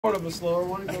Part of a slower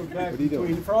one. It goes back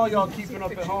between. For all y'all keeping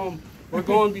up at home, we're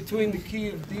going between the key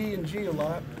of D and G a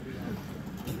lot.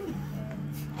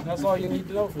 That's all you need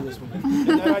to know for this one.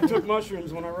 And then I took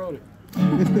mushrooms when I wrote it.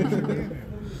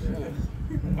 Yeah.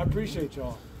 I appreciate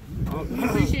y'all. We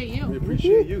appreciate you. We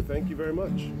appreciate you. Thank you very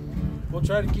much. We'll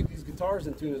try to keep these guitars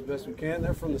in tune as best we can.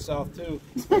 They're from the South too.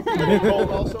 Are they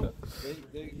cold also?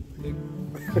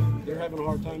 They're having a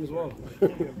hard time as well.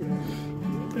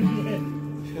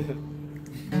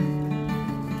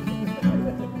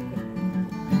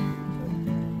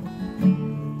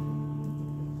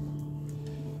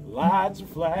 Lights are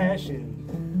flashing,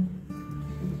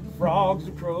 frogs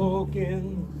are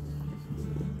croaking,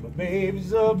 my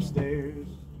baby's upstairs,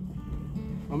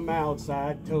 I'm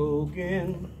outside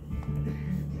toking,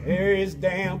 the air is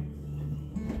damp,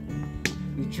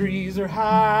 the trees are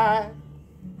high,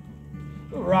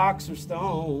 the rocks are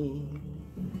stone,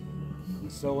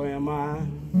 and so am I.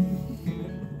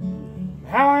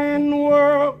 How in the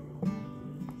world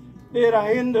did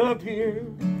I end up here?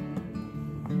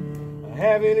 I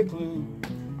haven't a clue,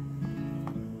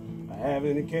 I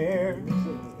haven't a care.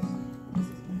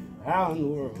 How in the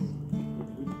world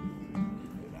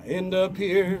did I end up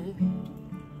here?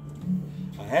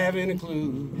 I haven't a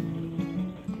clue,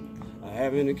 I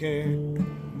haven't a care.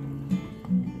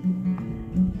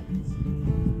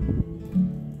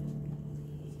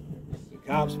 The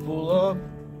cops pull up,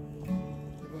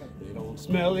 they don't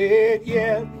smell it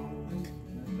yet.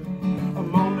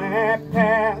 I'm on that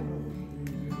path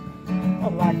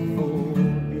I'd like to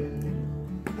forget.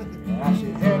 I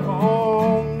should head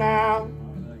home now.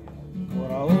 What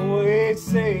I always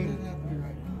say,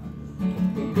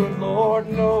 the good Lord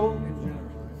knows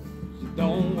it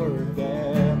don't work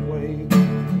that way.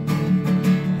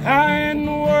 How in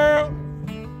the world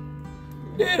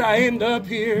did I end up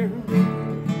here?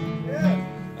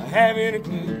 I haven't a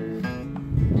clue,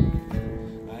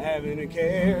 I haven't a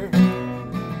care.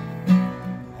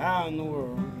 How in the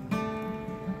world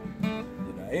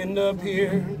end up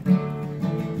here?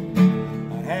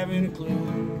 I haven't a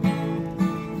clue,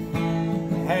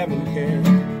 I haven't a care.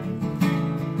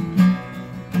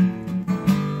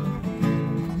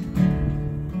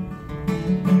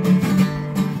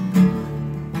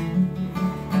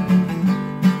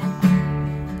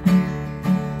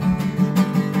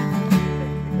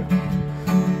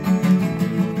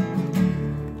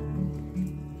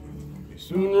 You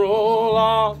soon roll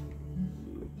off.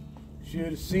 Should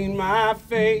have seen my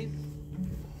face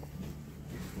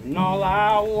when all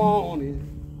I wanted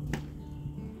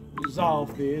was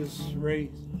off this race.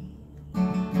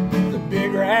 The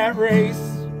big rat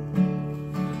race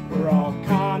we're all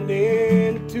conned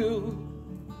into,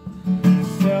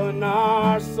 selling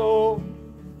our soul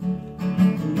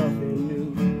for nothing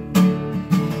new.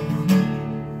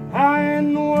 How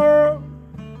in the world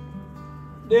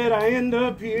did I end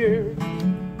up here?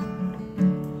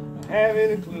 I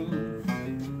haven't a clue,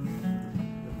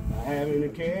 I haven't a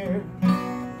care.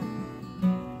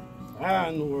 How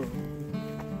in the world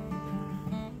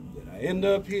did I end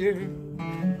up here?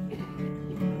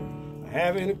 I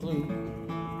haven't a clue,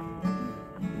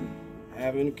 I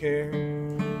haven't a care.